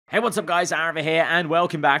Hey, what's up guys, aarava here, and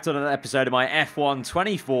welcome back to another episode of my F1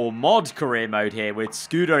 24 mod career mode here with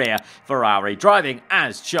Scuderia Ferrari, driving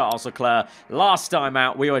as Charles Leclerc. Last time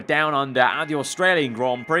out, we were down under at the Australian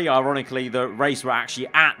Grand Prix. Ironically, the race were actually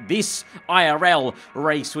at this IRL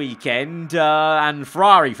race weekend, and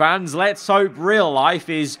Ferrari fans, let's hope real life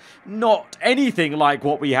is not anything like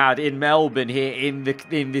what we had in Melbourne here in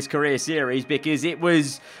this career series, because it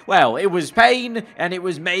was, well, it was pain, and it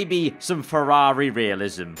was maybe some Ferrari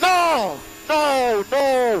realism. No!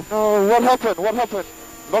 What happened?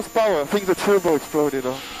 Lost power. I think the turbo exploded.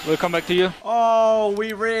 We'll come back to you. Oh,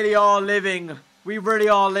 we really are living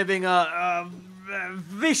a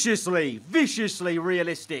viciously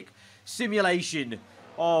realistic simulation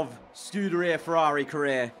of Scuderia Ferrari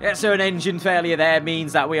career. Yeah, so an engine failure there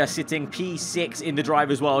means that we are sitting P6 in the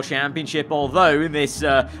Drivers' World Championship, although in this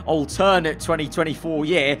alternate 2024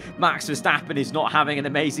 year, Max Verstappen is not having an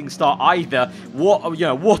amazing start either.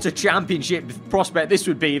 What a championship prospect this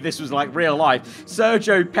would be if this was like real life.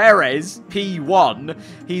 Sergio Perez, P1,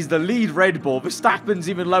 he's the lead Red Bull. Verstappen's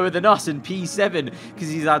even lower than us in P7 because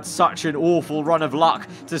he's had such an awful run of luck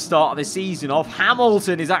to start the season off.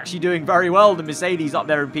 Hamilton is actually doing very well, the Mercedes up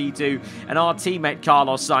there in P2. And our teammate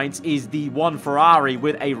Carlos Sainz is the one Ferrari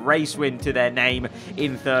with a race win to their name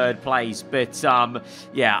in third place. But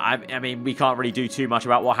yeah, I mean, we can't really do too much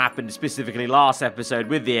about what happened specifically last episode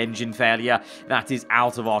with the engine failure. That is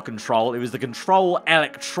out of our control. It was the control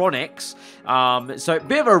electronics. So a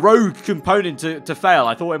bit of a rogue component to fail.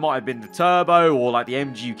 I thought it might have been the turbo or like the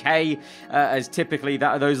MGK, as typically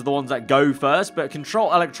those are the ones that go first. But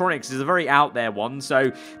control electronics is a very out there one,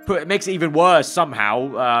 so it makes it even worse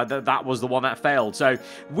somehow. That was the one that failed. So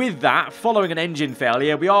with that, following an engine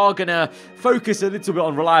failure, we are going to focus a little bit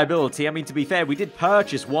on reliability. I mean, to be fair, we did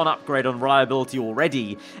purchase one upgrade on reliability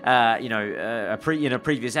already, in a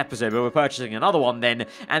previous episode, but we're purchasing another one then,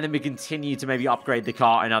 and then we continue to maybe upgrade the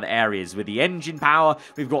car in other areas. With the engine power,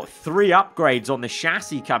 we've got 3 upgrades on the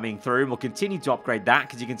chassis coming through, and we'll continue to upgrade that,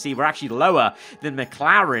 because you can see we're actually lower than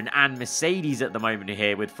McLaren and Mercedes at the moment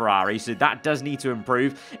here with Ferrari, so that does need to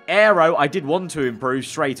improve. Aero, I did want to improve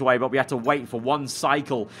straight away, but we had to wait for one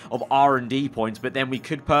cycle of R&D points, but then we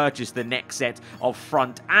could purchase the next set of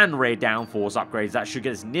front and rear downforce upgrades. That should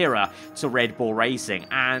get us nearer to Red Bull Racing,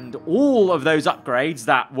 and all of those upgrades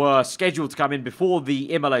that were scheduled to come in before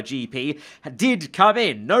the Imola GP did come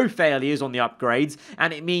in. No failures on the upgrades,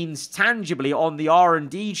 and it means tangibly on the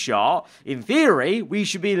R&D chart, in theory, we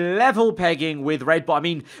should be level pegging with Red Bull. I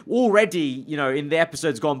mean, already, in the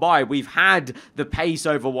episodes gone by, we've had the pace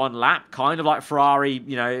over one lap, kind of like Ferrari.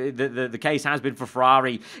 The case has been for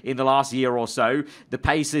Ferrari in the last year or so. The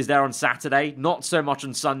pace is there on Saturday, not so much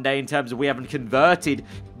on Sunday in terms of we haven't converted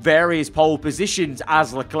various pole positions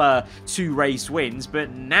as Leclerc to race wins, but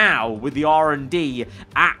now with the R&D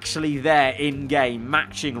actually there in-game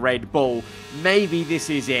matching Red Bull, maybe this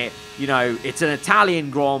is it. It's an Italian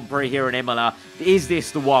Grand Prix here in Imola. Is this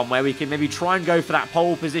the one where we can maybe try and go for that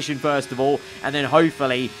pole position first of all, and then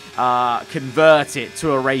hopefully convert it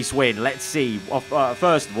to a race win? Let's see.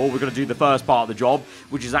 First of all, we're going to do the first part of the job,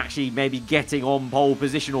 which is actually maybe getting on pole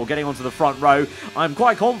position or getting onto the front row. I'm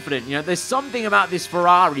quite confident. There's something about this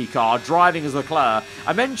Ferrari car driving as Leclerc.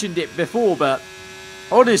 I mentioned it before, but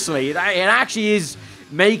honestly, it actually is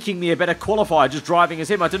making me a better qualifier just driving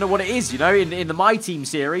as him. I don't know what it is, in the My Team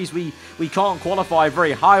series, we can't qualify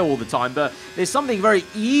very high all the time, but there's something very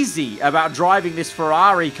easy about driving this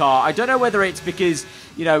Ferrari car. I don't know whether it's because,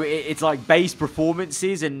 it's like base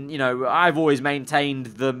performances, and, I've always maintained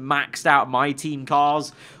the maxed out My Team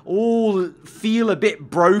cars all feel a bit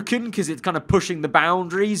broken because it's kind of pushing the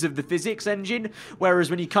boundaries of the physics engine, whereas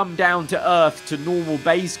when you come down to earth to normal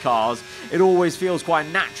base cars, it always feels quite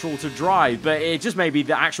natural to drive. But it just may be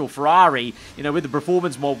the actual Ferrari, with the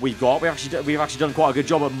performance mod we've got, we've actually done quite a good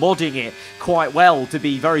job at modding it quite well to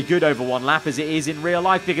be very good over one lap as it is in real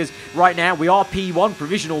life, because right now we are P1,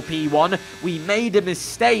 provisional P1. We made a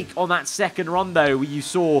mistake on that second run though, where you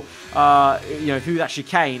saw through that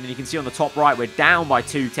chicane, and you can see on the top right we're down by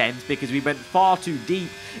 2/10 because we went far too deep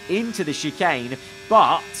into the chicane.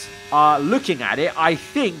 But looking at it, I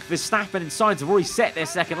think Verstappen and Sainz have already set their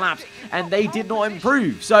second laps, and they did not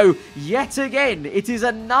improve. So yet again, it is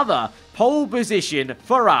another pole position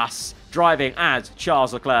for us driving as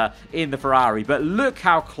Charles Leclerc in the Ferrari. But look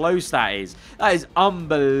how close that is. That is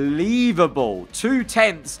unbelievable.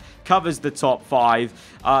 2/10 covers the top 5.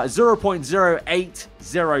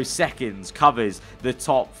 0.080 seconds covers the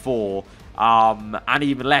top 4. And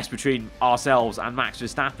even less between ourselves and Max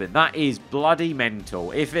Verstappen. That is bloody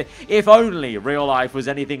mental. If only real life was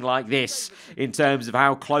anything like this in terms of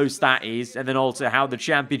how close that is, and then also how the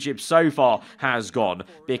championship so far has gone.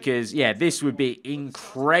 Because, yeah, this would be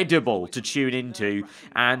incredible to tune into.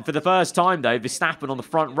 And for the first time, though, Verstappen on the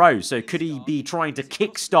front row. So could he be trying to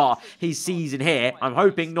kickstart his season here? I'm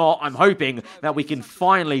hoping not. I'm hoping that we can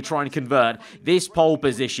finally try and convert this pole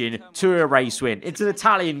position to a race win. It's an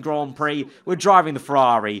Italian Grand Prix. We're driving the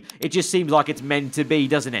Ferrari. It just seems like it's meant to be,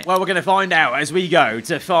 doesn't it? Well, we're going to find out as we go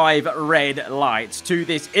to 5 red lights to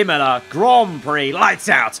this Imola Grand Prix. Lights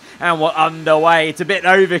out, and we're underway. It's a bit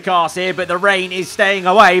overcast here, but the rain is staying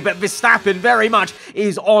away. But Verstappen very much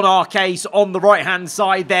is on our case on the right-hand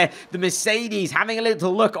side there. The Mercedes having a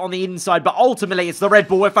little look on the inside, but ultimately it's the Red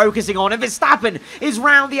Bull we're focusing on. And Verstappen is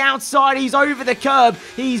round the outside. He's over the curb.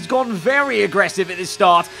 He's gone very aggressive at the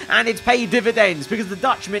start, and it's paid dividends because the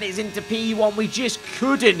Dutchman is into P1. We just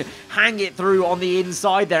couldn't hang it through on the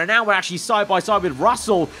inside there. And now we're actually side by side with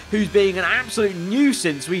Russell, who's being an absolute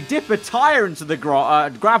nuisance. We dip a tyre into the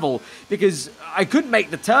gravel because I couldn't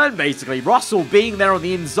make the turn, basically. Russell being there on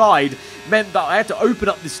the inside meant that I had to open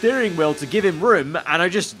up the steering wheel to give him room, and I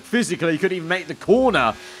just physically couldn't even make the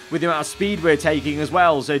corner with the amount of speed we're taking as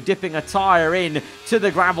well. So dipping a tyre in to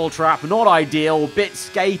the gravel trap, not ideal, bit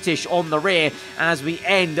skatish on the rear as we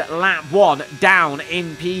end lap 1 down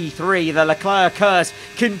in P3. The Leclerc curse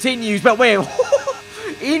continues, but we're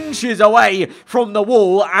inches away from the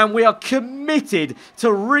wall, and we are committed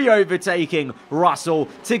to re-overtaking Russell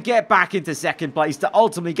to get back into second place, to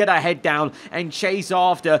ultimately get our head down and chase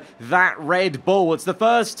after that Red Bull. It's the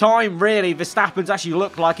first time, really, Verstappen's actually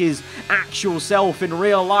looked like his actual self in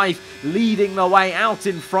real life, leading the way out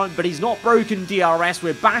in front, but he's not broken DRS.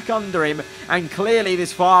 We're back under him, and clearly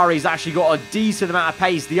this Ferrari's actually got a decent amount of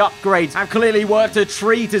pace. The upgrades have clearly worked a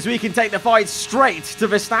treat as we can take the fight straight to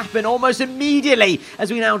Verstappen almost immediately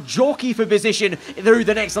as we now jockey for position through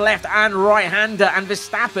the next left and right-hander. And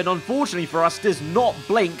Verstappen, unfortunately for us, does not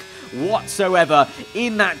blink whatsoever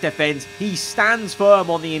in that defense. He stands firm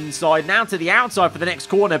on the inside, now to the outside for the next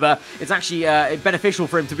corner, but it's actually beneficial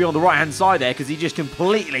for him to be on the right-hand side there because he just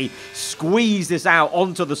completely squeezed us out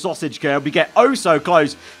onto the sausage curb. We get oh so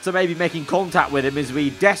close to maybe making contact with him as we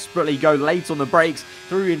desperately go late on the brakes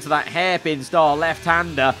through into that hairpin style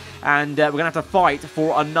left-hander. And we're going to have to fight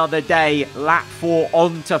for another day. Lap 4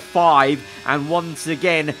 on to 5. And once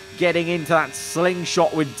again, getting into that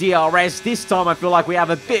slingshot with DRS. This time, I feel like we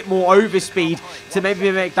have a bit more overspeed to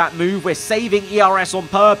maybe make that move. We're saving ERS on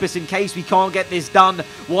purpose in case we can't get this done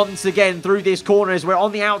once again through this corner as we're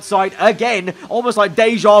on the outside again. Almost like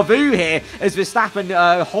deja vu here as Verstappen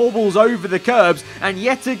hobbles over the curbs and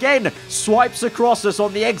yet again swipes across us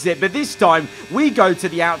on the exit. But this time, we go to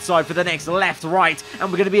the outside for the next left-right,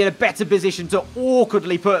 and we're going to be in a better position to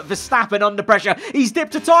awkwardly put Verstappen under pressure. He's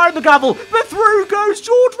dipped a tyre in the gravel, but through goes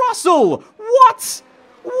George Russell. What?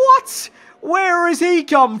 What? Where has he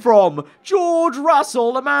come from? George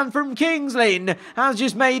Russell, the man from Kings Lynn, has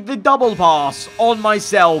just made the double pass on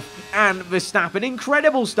myself and Verstappen.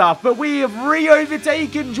 Incredible stuff, but we have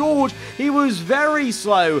re-overtaken George. He was very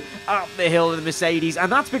slow up the hill of the Mercedes,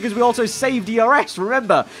 and that's because we also saved DRS.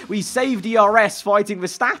 Remember, we saved DRS fighting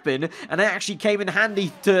Verstappen, and it actually came in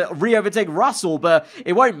handy to re-overtake Russell, but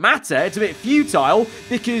it won't matter. It's a bit futile,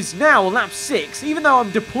 because now on lap 6, even though I'm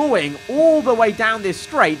deploying all the way down this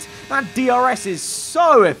straight, that DRS is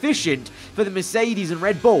so efficient for the Mercedes and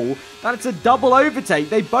Red Bull that it's a double overtake.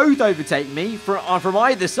 They both overtake me from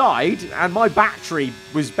either side, and my battery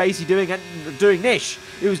was basically doing this.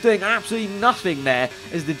 It was doing absolutely nothing there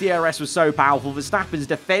as the DRS was so powerful. Verstappen's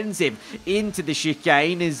defensive into the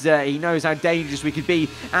chicane as he knows how dangerous we could be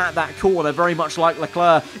at that corner, very much like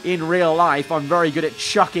Leclerc in real life. I'm very good at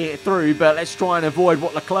chucking it through, but let's try and avoid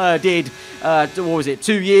what Leclerc did, what was it,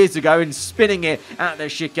 2 years ago, and spinning it at the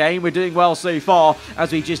chicane. We're doing well so far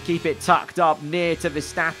as we just keep it tucked up near to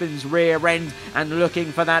Verstappen's rear end and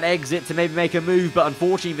looking for that exit to maybe make a move, but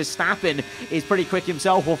unfortunately Verstappen is pretty quick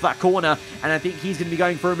himself off that corner, and I think he's going to be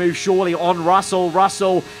going for a move surely on Russell.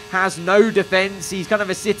 Russell has no defense. He's kind of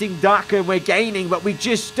a sitting duck, and we're gaining, but we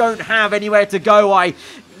just don't have anywhere to go. I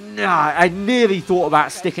nearly thought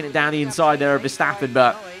about sticking it down the inside there of Verstappen,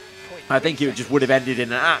 but I think it just would have ended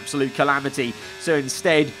in an absolute calamity. So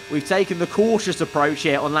instead, we've taken the cautious approach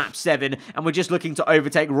here on lap 7, and we're just looking to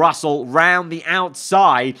overtake Russell round the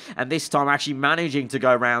outside, and this time actually managing to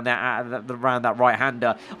go around that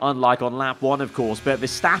right-hander, unlike on lap 1, of course. But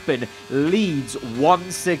Verstappen leads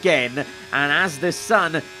once again, and as the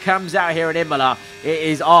sun comes out here in Imola, it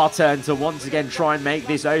is our turn to once again try and make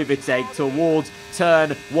this overtake towards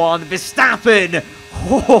turn 1. Verstappen!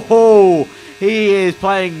 Ho-ho-ho! He is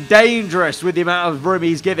playing dangerous with the amount of room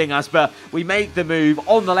he's giving us, but we make the move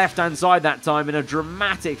on the left-hand side that time in a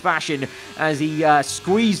dramatic fashion as he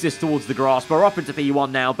squeezed us towards the grass. We're up into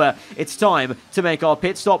P1 now, but it's time to make our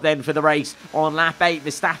pit stop then for the race. On lap 8,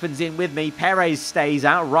 Verstappen's in with me. Perez stays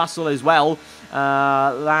out. Russell as well.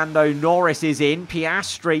 Lando Norris is in.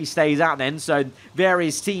 Piastri stays out then, so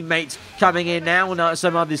various teammates coming in now, and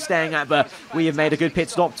some others staying out, but we have made a good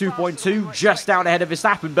pit stop. 2.2, just out ahead of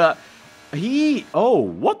Verstappen, but he's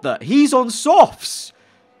on softs.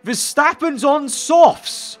 Verstappen's on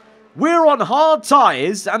softs. We're on hard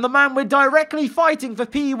tyres, and the man we're directly fighting for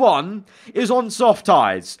P1 is on soft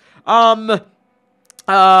tyres. That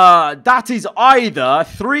is either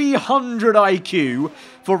 300 IQ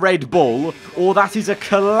for Red Bull, or that is a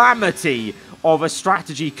calamity of a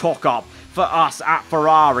strategy cock-up for us at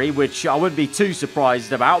Ferrari, which I wouldn't be too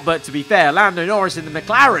surprised about. But to be fair, Lando Norris in the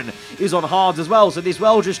McLaren is on hards as well, so this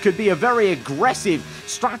well just could be a very aggressive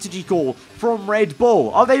strategy call from Red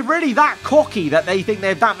Bull. Are they really that cocky that they think they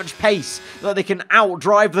have that much pace that they can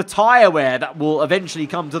outdrive the tyre wear that will eventually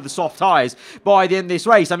come to the soft tyres by the end of this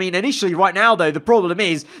race? I mean, initially right now though, the problem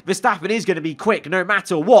is Verstappen is going to be quick no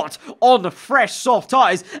matter what on the fresh soft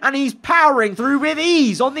tyres, and he's powering through with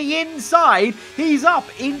ease on the inside. He's up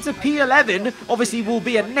into P11. Obviously will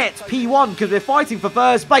be a net P1 because we're fighting for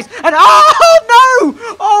first place, and oh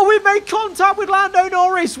no! Oh, we made contact with Lando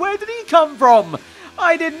Norris. Where did he come from?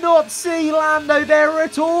 I did not see Lando there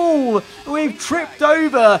at all. We've tripped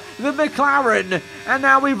over the McLaren, and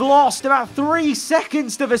now we've lost about 3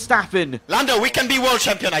 seconds to Verstappen. Lando, we can be world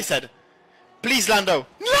champion, I said. Please, Lando.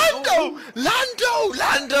 Lando! Lando!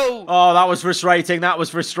 Lando! Oh, that was frustrating. That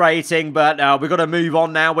was frustrating. But we've got to move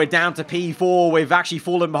on now. We're down to P4. We've actually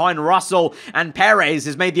fallen behind Russell. And Perez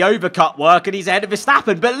has made the overcut work. And he's ahead of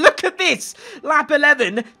Verstappen. But look at this. Lap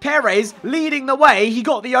 11. Perez leading the way. He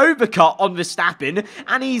got the overcut on Verstappen.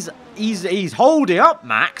 And he's holding up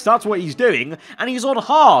Max. That's what he's doing. And he's on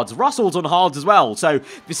hards. Russell's on hards as well. So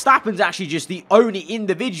Verstappen's actually just the only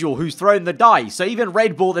individual who's thrown the dice. So even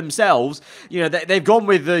Red Bull themselves, you know, they've gone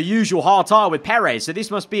with the usual hard tyre with Perez. So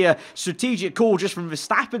this must be a strategic call just from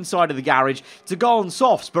Verstappen's side of the garage to go on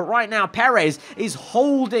softs. But right now, Perez is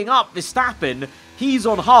holding up Verstappen. He's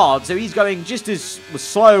on hard, so he's going just as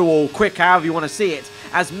slow or quick, however you want to see it,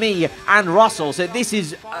 as me and Russell. So this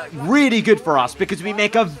is really good for us because we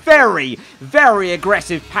make a very, very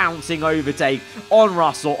aggressive pouncing overtake on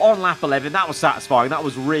Russell on lap 11. That was satisfying. That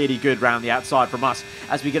was really good round the outside from us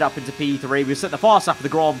as we get up into P3. We've set the fast lap of the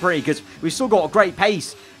Grand Prix because we've still got a great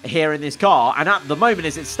pace here in this car, and at the moment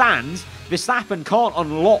as it stands, Verstappen can't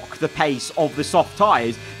unlock the pace of the soft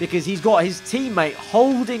tyres because he's got his teammate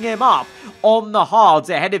holding him up on the hards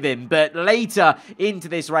ahead of him. But later into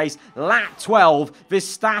this race, lap 12,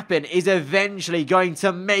 Verstappen is eventually going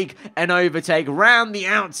to make an overtake round the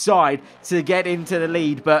outside to get into the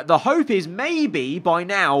lead. But the hope is maybe by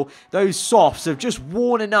now those softs have just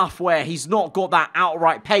worn enough where he's not got that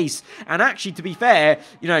outright pace. And actually, to be fair,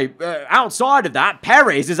 you know, outside of that,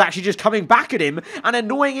 Perez is actually just coming back at him and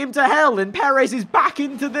annoying him to hell, and Perez is back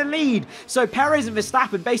into the lead. So Perez and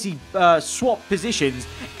Verstappen basically swap positions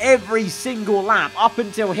every single lap up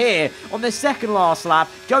until here on the second last lap.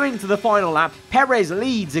 Going to the final lap, Perez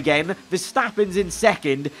leads again. Verstappen's in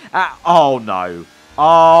second. Oh no.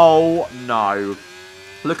 Oh no.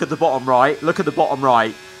 Look at the bottom right. Look at the bottom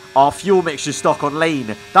right. Our fuel mixture stock on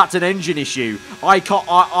lean. That's an engine issue.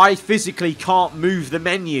 I physically can't move the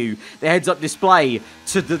menu, the heads-up display,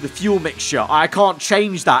 to the fuel mixture. I can't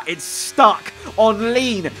change that. It's stuck on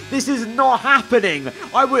lean. This is not happening.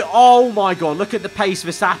 Oh my god, look at the pace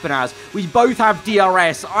Verstappen has. We both have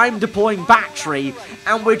DRS. I'm deploying battery,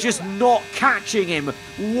 and we're just not catching him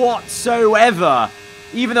whatsoever.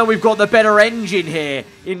 Even though we've got the better engine here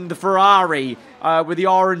in the Ferrari, with the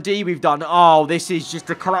R&D we've done. Oh, this is just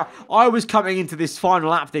a collapse. I was coming into this final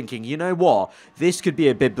lap thinking, you know what? This could be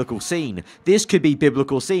a biblical scene. This could be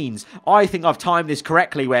biblical scenes. I think I've timed this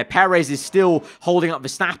correctly where Perez is still holding up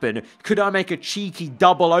Verstappen. Could I make a cheeky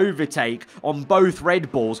double overtake on both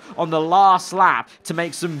Red Bulls on the last lap to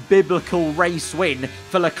make some biblical race win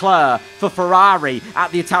for Leclerc, for Ferrari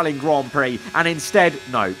at the Italian Grand Prix? And instead,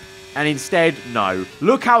 no. And instead, no.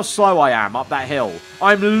 Look how slow I am up that hill.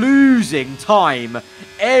 I'm losing time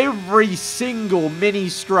every single mini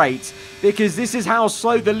straight because this is how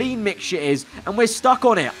slow the lean mixture is, and we're stuck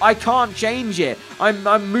on it. I can't change it.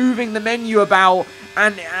 I'm moving the menu about,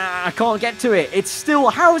 and I can't get to it. It's still,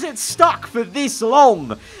 how is it stuck for this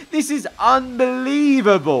long? This is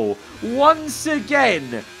unbelievable. Once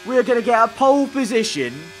again, we're going to get a pole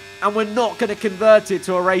position, and we're not going to convert it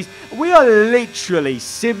to a race. We are literally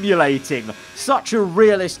simulating such a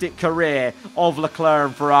realistic career of Leclerc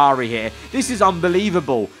and Ferrari here. This is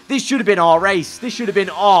unbelievable. This should have been our race. This should have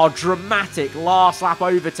been our dramatic last lap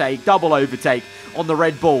overtake, double overtake on the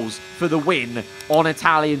Red Bulls for the win on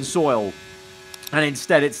Italian soil. And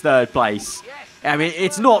instead it's third place. I mean,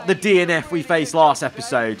 it's not the DNF we faced last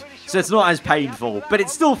episode, so it's not as painful, but it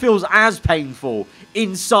still feels as painful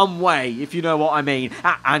in some way, if you know what I mean.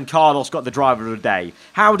 And Carlos got the driver of the day.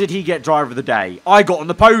 How did he get driver of the day? I got on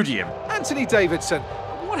the podium. Anthony Davidson,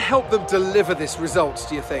 what helped them deliver this result,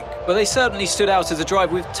 do you think? Well, they certainly stood out as a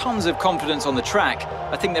driver with tons of confidence on the track.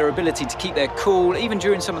 I think their ability to keep their cool, even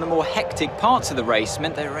during some of the more hectic parts of the race,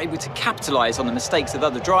 meant they were able to capitalise on the mistakes of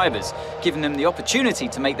other drivers, giving them the opportunity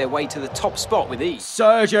to make their way to the top spot with ease.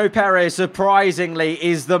 Sergio Perez, surprisingly,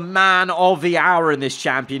 is the man of the hour in this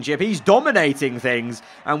championship. He's dominating things,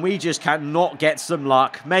 and we just cannot get some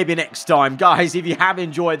luck. Maybe next time. Guys, if you have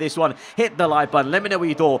enjoyed this one, hit the like button. Let me know what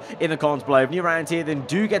you thought in the comments below. If you're around here, then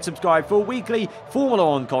do get subscribed for weekly Formula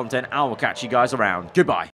 1 content. I will catch you guys around. Goodbye.